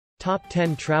Top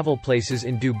 10 Travel Places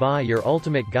in Dubai, your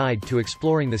ultimate guide to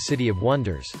exploring the City of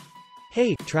Wonders.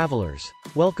 Hey, travelers!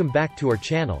 Welcome back to our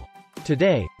channel.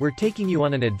 Today, we're taking you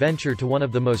on an adventure to one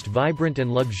of the most vibrant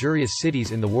and luxurious cities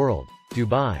in the world,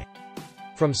 Dubai.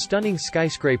 From stunning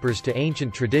skyscrapers to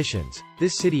ancient traditions,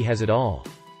 this city has it all.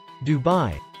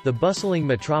 Dubai, the bustling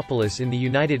metropolis in the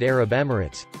United Arab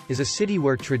Emirates, is a city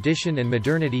where tradition and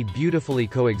modernity beautifully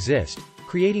coexist,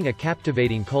 creating a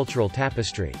captivating cultural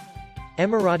tapestry.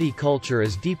 Emirati culture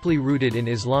is deeply rooted in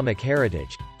Islamic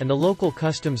heritage, and the local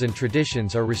customs and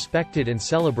traditions are respected and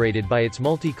celebrated by its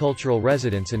multicultural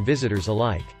residents and visitors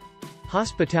alike.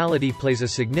 Hospitality plays a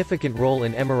significant role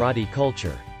in Emirati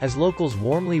culture, as locals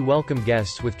warmly welcome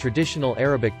guests with traditional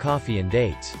Arabic coffee and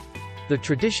dates. The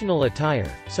traditional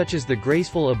attire, such as the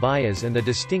graceful abayas and the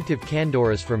distinctive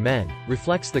kandoras for men,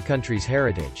 reflects the country's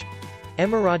heritage.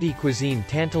 Emirati cuisine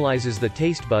tantalizes the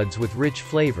taste buds with rich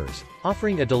flavors,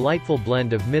 offering a delightful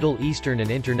blend of Middle Eastern and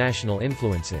international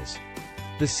influences.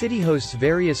 The city hosts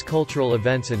various cultural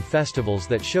events and festivals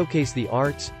that showcase the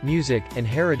arts, music, and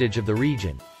heritage of the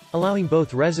region, allowing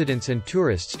both residents and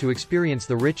tourists to experience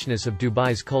the richness of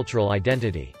Dubai's cultural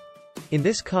identity. In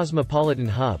this cosmopolitan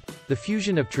hub, the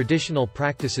fusion of traditional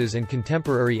practices and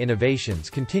contemporary innovations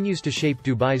continues to shape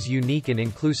Dubai's unique and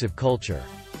inclusive culture.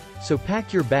 So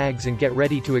pack your bags and get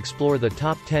ready to explore the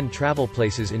top 10 travel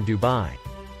places in Dubai.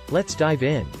 Let's dive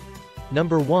in.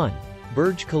 Number 1.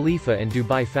 Burj Khalifa and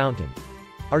Dubai Fountain.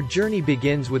 Our journey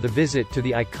begins with a visit to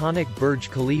the iconic Burj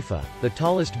Khalifa, the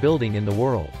tallest building in the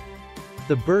world.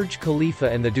 The Burj Khalifa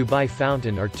and the Dubai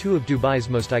Fountain are two of Dubai's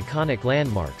most iconic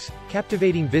landmarks,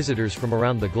 captivating visitors from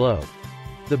around the globe.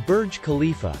 The Burj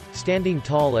Khalifa, standing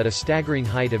tall at a staggering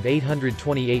height of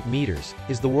 828 meters,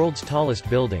 is the world's tallest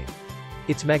building.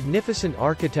 Its magnificent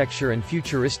architecture and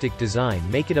futuristic design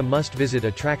make it a must-visit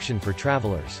attraction for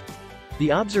travelers.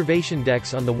 The observation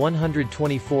decks on the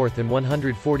 124th and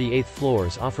 148th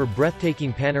floors offer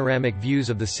breathtaking panoramic views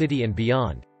of the city and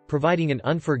beyond, providing an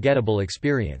unforgettable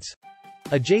experience.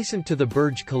 Adjacent to the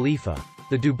Burj Khalifa,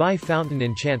 the Dubai Fountain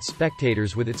enchants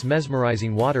spectators with its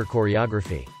mesmerizing water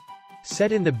choreography.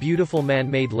 Set in the beautiful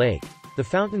man-made lake, the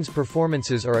fountain's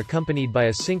performances are accompanied by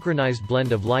a synchronized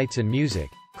blend of lights and music,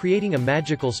 creating a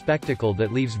magical spectacle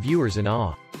that leaves viewers in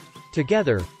awe.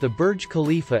 Together, the Burj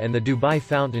Khalifa and the Dubai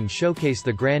Fountain showcase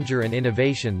the grandeur and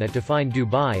innovation that define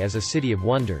Dubai as a city of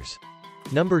wonders.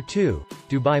 Number 2.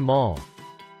 Dubai Mall.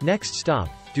 Next stop,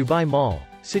 Dubai Mall,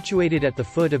 situated at the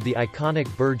foot of the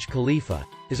iconic Burj Khalifa,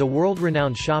 is a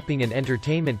world-renowned shopping and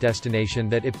entertainment destination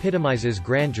that epitomizes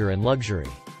grandeur and luxury.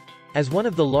 As one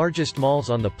of the largest malls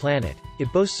on the planet,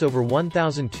 it boasts over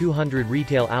 1,200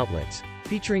 retail outlets,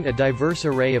 featuring a diverse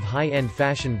array of high-end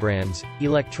fashion brands,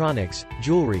 electronics,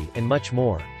 jewelry, and much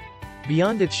more.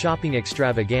 Beyond its shopping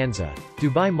extravaganza,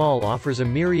 Dubai Mall offers a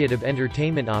myriad of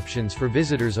entertainment options for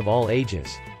visitors of all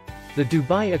ages. The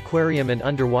Dubai Aquarium and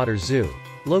Underwater Zoo,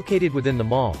 located within the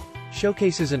mall,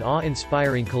 showcases an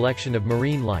awe-inspiring collection of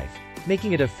marine life,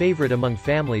 making it a favorite among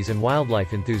families and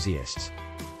wildlife enthusiasts.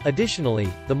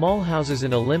 Additionally, the mall houses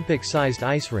an Olympic-sized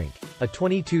ice rink, a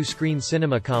 22-screen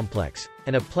cinema complex,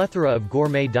 and a plethora of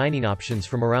gourmet dining options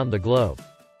from around the globe.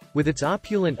 With its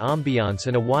opulent ambiance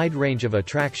and a wide range of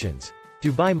attractions,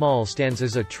 Dubai Mall stands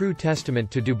as a true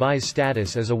testament to Dubai's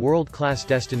status as a world-class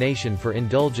destination for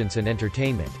indulgence and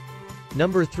entertainment.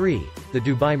 Number 3. The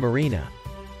Dubai Marina.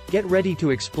 Get ready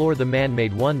to explore the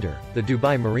man-made wonder, the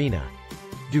Dubai Marina.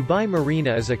 Dubai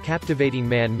Marina is a captivating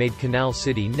man-made canal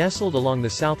city nestled along the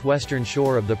southwestern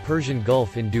shore of the Persian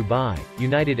Gulf in Dubai,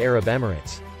 United Arab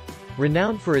Emirates.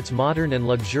 Renowned for its modern and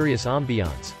luxurious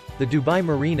ambiance, the Dubai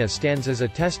Marina stands as a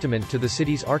testament to the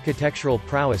city's architectural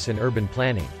prowess and urban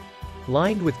planning.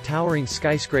 Lined with towering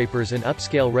skyscrapers and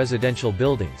upscale residential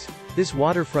buildings, this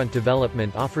waterfront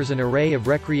development offers an array of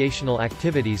recreational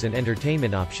activities and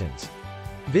entertainment options.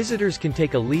 Visitors can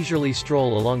take a leisurely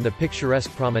stroll along the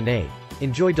picturesque promenade,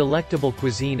 enjoy delectable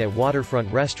cuisine at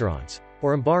waterfront restaurants,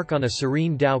 or embark on a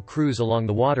serene dhow cruise along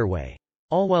the waterway,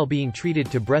 all while being treated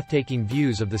to breathtaking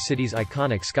views of the city's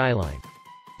iconic skyline.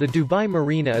 The Dubai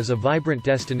Marina is a vibrant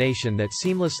destination that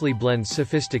seamlessly blends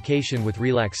sophistication with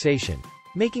relaxation,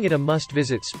 making it a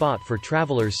must-visit spot for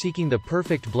travelers seeking the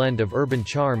perfect blend of urban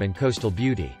charm and coastal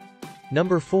beauty.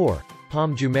 Number 4.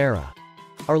 Palm Jumeirah.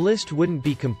 Our list wouldn't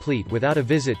be complete without a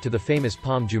visit to the famous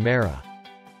Palm Jumeirah.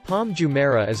 Palm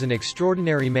Jumeirah is an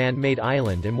extraordinary man-made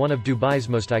island and one of Dubai's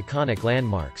most iconic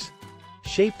landmarks.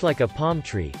 Shaped like a palm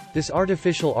tree, this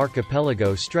artificial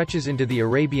archipelago stretches into the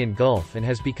Arabian Gulf and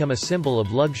has become a symbol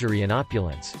of luxury and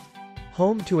opulence.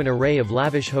 Home to an array of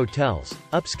lavish hotels,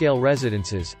 upscale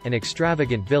residences, and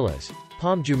extravagant villas,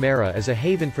 Palm Jumeirah is a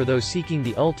haven for those seeking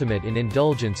the ultimate in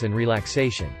indulgence and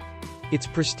relaxation. Its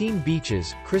pristine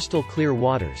beaches, crystal-clear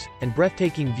waters, and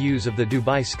breathtaking views of the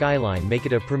Dubai skyline make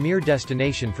it a premier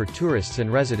destination for tourists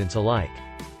and residents alike.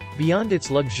 Beyond its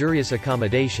luxurious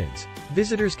accommodations,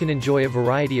 visitors can enjoy a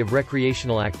variety of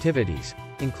recreational activities,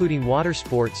 including water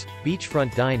sports,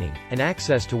 beachfront dining, and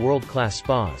access to world-class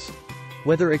spas.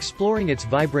 Whether exploring its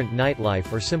vibrant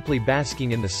nightlife or simply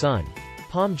basking in the sun,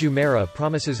 Palm Jumeirah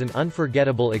promises an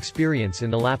unforgettable experience in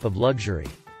the lap of luxury.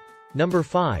 Number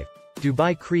 5.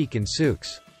 Dubai Creek and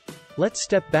Souks. Let's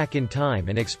step back in time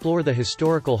and explore the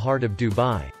historical heart of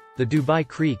Dubai, the Dubai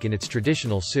Creek and its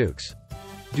traditional souks.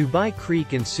 Dubai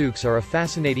Creek and Souks are a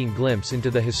fascinating glimpse into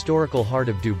the historical heart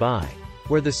of Dubai,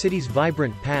 where the city's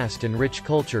vibrant past and rich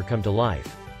culture come to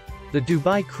life. The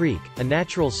Dubai Creek, a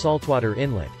natural saltwater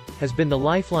inlet, has been the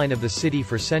lifeline of the city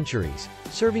for centuries,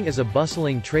 serving as a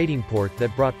bustling trading port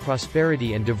that brought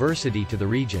prosperity and diversity to the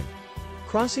region.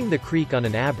 Crossing the creek on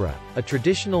an abra, a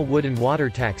traditional wooden water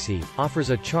taxi,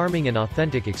 offers a charming and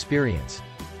authentic experience.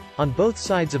 On both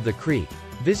sides of the creek,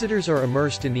 visitors are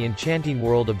immersed in the enchanting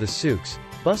world of the souks,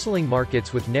 bustling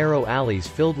markets with narrow alleys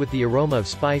filled with the aroma of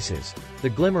spices, the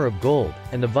glimmer of gold,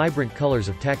 and the vibrant colors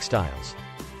of textiles.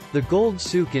 The gold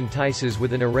souk entices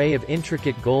with an array of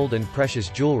intricate gold and precious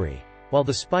jewelry, while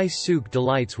the spice souk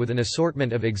delights with an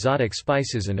assortment of exotic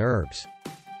spices and herbs.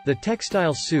 The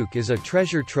textile souk is a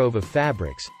treasure trove of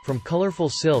fabrics, from colorful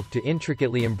silk to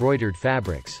intricately embroidered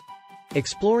fabrics.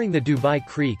 Exploring the Dubai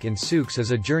Creek and Souks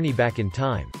is a journey back in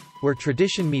time, where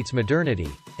tradition meets modernity,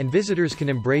 and visitors can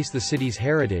embrace the city's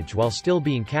heritage while still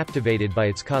being captivated by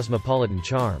its cosmopolitan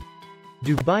charm.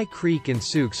 Dubai Creek and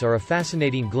Souks are a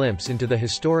fascinating glimpse into the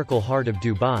historical heart of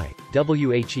Dubai,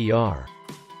 WHER.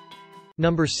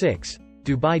 Number 6.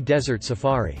 Dubai Desert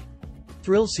Safari.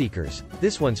 Thrill seekers,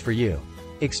 this one's for you.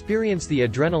 Experience the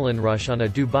adrenaline rush on a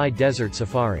Dubai Desert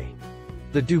Safari.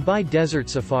 The Dubai Desert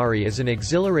Safari is an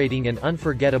exhilarating and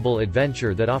unforgettable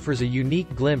adventure that offers a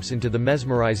unique glimpse into the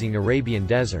mesmerizing Arabian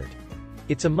desert.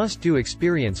 It's a must-do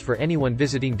experience for anyone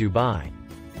visiting Dubai.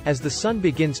 As the sun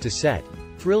begins to set,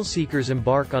 thrill seekers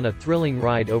embark on a thrilling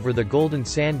ride over the golden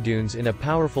sand dunes in a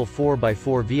powerful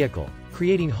 4x4 vehicle,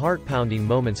 creating heart-pounding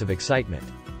moments of excitement.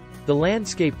 The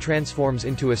landscape transforms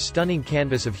into a stunning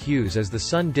canvas of hues as the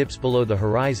sun dips below the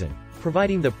horizon,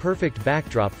 providing the perfect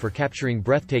backdrop for capturing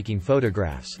breathtaking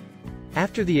photographs.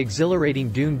 After the exhilarating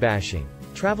dune bashing,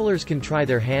 travelers can try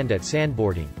their hand at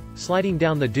sandboarding, sliding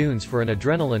down the dunes for an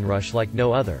adrenaline rush like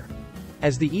no other.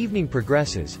 As the evening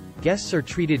progresses, guests are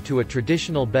treated to a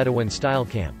traditional Bedouin-style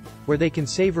camp, where they can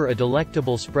savor a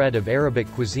delectable spread of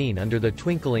Arabic cuisine under the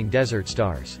twinkling desert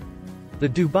stars. The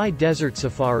Dubai Desert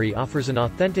Safari offers an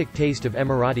authentic taste of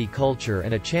Emirati culture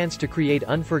and a chance to create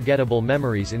unforgettable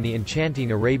memories in the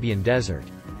enchanting Arabian desert.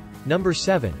 Number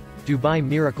 7. Dubai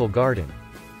Miracle Garden.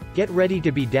 Get ready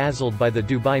to be dazzled by the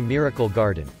Dubai Miracle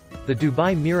Garden. The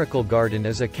Dubai Miracle Garden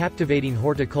is a captivating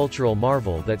horticultural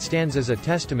marvel that stands as a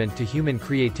testament to human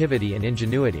creativity and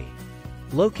ingenuity.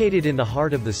 Located in the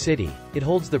heart of the city, it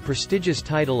holds the prestigious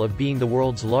title of being the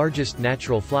world's largest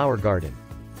natural flower garden.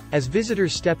 As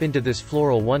visitors step into this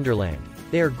floral wonderland,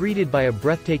 they are greeted by a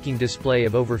breathtaking display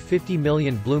of over 50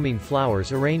 million blooming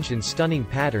flowers arranged in stunning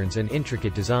patterns and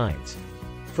intricate designs.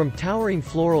 From towering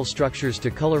floral structures to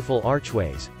colorful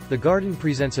archways, the garden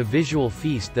presents a visual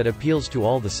feast that appeals to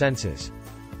all the senses.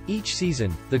 Each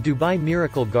season, the Dubai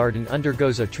Miracle Garden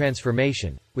undergoes a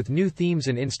transformation, with new themes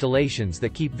and installations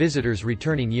that keep visitors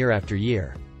returning year after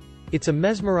year. It's a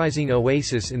mesmerizing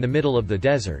oasis in the middle of the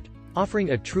desert, offering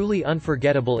a truly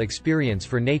unforgettable experience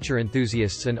for nature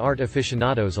enthusiasts and art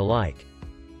aficionados alike.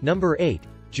 Number 8.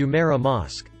 Jumeirah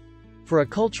Mosque. For a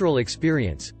cultural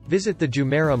experience, visit the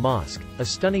Jumeirah Mosque, a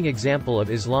stunning example of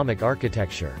Islamic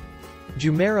architecture.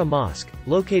 Jumeirah Mosque,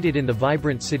 located in the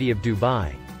vibrant city of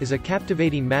Dubai, is a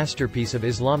captivating masterpiece of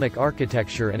Islamic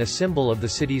architecture and a symbol of the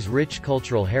city's rich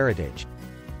cultural heritage.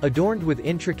 Adorned with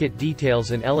intricate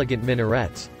details and elegant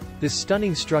minarets, this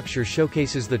stunning structure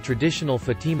showcases the traditional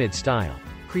Fatimid style,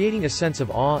 creating a sense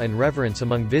of awe and reverence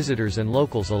among visitors and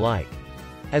locals alike.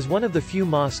 As one of the few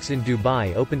mosques in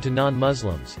Dubai open to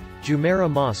non-Muslims, Jumeirah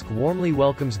Mosque warmly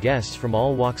welcomes guests from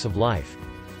all walks of life.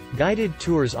 Guided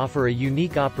tours offer a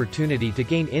unique opportunity to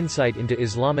gain insight into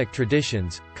Islamic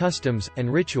traditions, customs,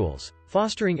 and rituals,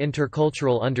 fostering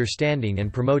intercultural understanding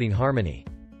and promoting harmony.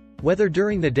 Whether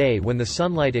during the day when the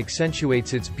sunlight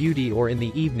accentuates its beauty or in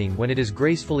the evening when it is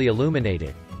gracefully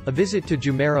illuminated, a visit to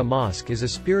Jumeirah Mosque is a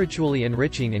spiritually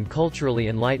enriching and culturally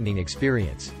enlightening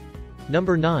experience.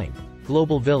 Number 9.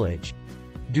 Global Village.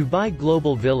 Dubai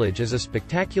Global Village is a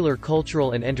spectacular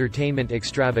cultural and entertainment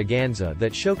extravaganza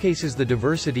that showcases the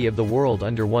diversity of the world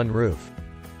under one roof.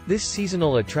 This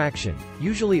seasonal attraction,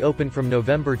 usually open from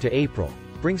November to April,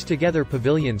 brings together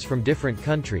pavilions from different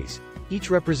countries, each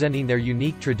representing their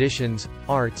unique traditions,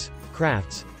 arts,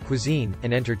 crafts, cuisine,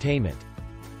 and entertainment.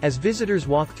 As visitors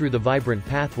walk through the vibrant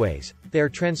pathways, they are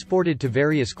transported to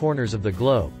various corners of the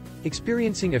globe,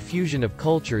 experiencing a fusion of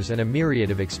cultures and a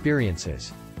myriad of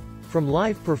experiences. From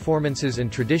live performances and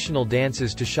traditional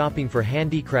dances to shopping for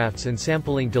handicrafts and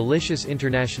sampling delicious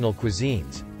international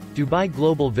cuisines, Dubai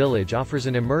Global Village offers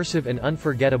an immersive and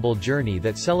unforgettable journey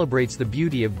that celebrates the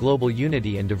beauty of global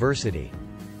unity and diversity.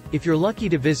 If you're lucky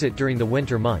to visit during the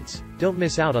winter months, don't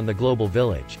miss out on the Global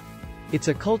Village. It's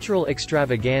a cultural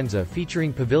extravaganza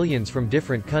featuring pavilions from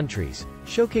different countries,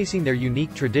 showcasing their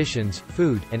unique traditions,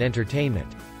 food, and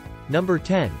entertainment. Number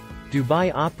 10.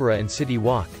 Dubai Opera and City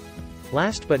Walk.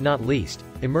 Last but not least,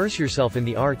 immerse yourself in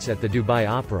the arts at the Dubai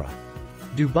Opera.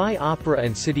 Dubai Opera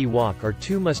and City Walk are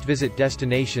two must-visit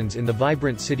destinations in the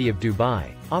vibrant city of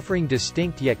Dubai, offering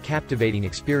distinct yet captivating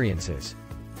experiences.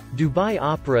 Dubai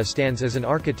Opera stands as an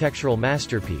architectural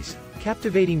masterpiece,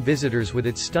 captivating visitors with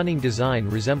its stunning design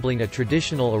resembling a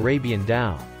traditional Arabian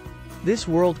dhow. This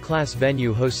world-class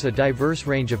venue hosts a diverse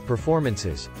range of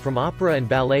performances, from opera and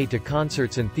ballet to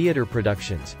concerts and theater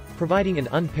productions, providing an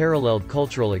unparalleled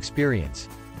cultural experience.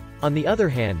 On the other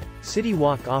hand, City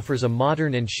Walk offers a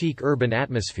modern and chic urban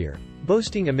atmosphere,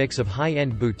 boasting a mix of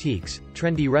high-end boutiques,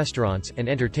 trendy restaurants, and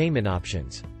entertainment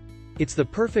options. It's the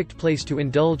perfect place to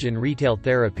indulge in retail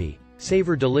therapy,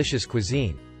 savor delicious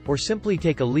cuisine, or simply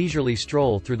take a leisurely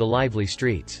stroll through the lively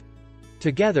streets.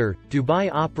 Together,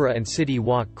 Dubai Opera and City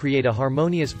Walk create a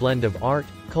harmonious blend of art,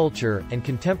 culture, and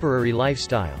contemporary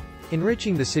lifestyle,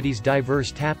 enriching the city's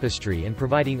diverse tapestry and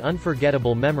providing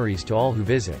unforgettable memories to all who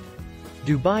visit.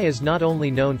 Dubai is not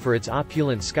only known for its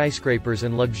opulent skyscrapers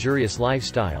and luxurious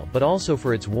lifestyle but also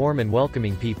for its warm and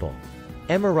welcoming people.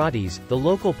 Emiratis, the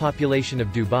local population of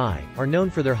Dubai, are known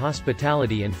for their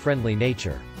hospitality and friendly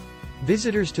nature.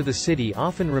 Visitors to the city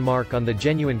often remark on the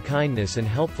genuine kindness and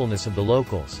helpfulness of the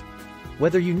locals.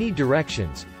 Whether you need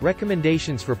directions,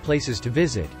 recommendations for places to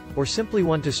visit, or simply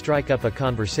want to strike up a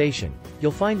conversation,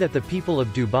 you'll find that the people of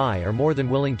Dubai are more than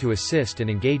willing to assist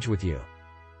and engage with you.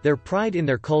 Their pride in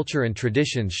their culture and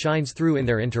traditions shines through in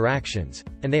their interactions,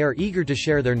 and they are eager to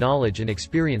share their knowledge and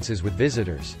experiences with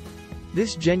visitors.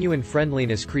 This genuine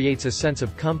friendliness creates a sense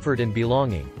of comfort and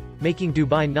belonging, making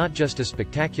Dubai not just a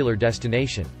spectacular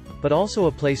destination, but also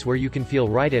a place where you can feel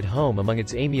right at home among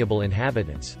its amiable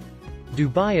inhabitants.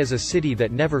 Dubai is a city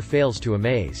that never fails to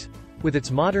amaze. With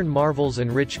its modern marvels and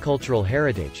rich cultural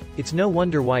heritage, it's no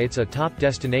wonder why it's a top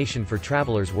destination for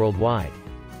travelers worldwide.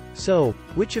 So,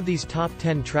 which of these top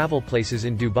 10 travel places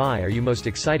in Dubai are you most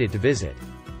excited to visit?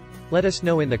 Let us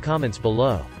know in the comments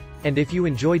below. And if you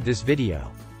enjoyed this video,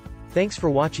 thanks for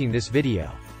watching this video.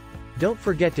 Don't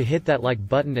forget to hit that like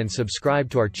button and subscribe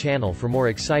to our channel for more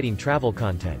exciting travel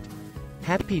content.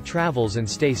 Happy travels and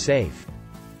stay safe.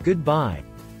 Goodbye.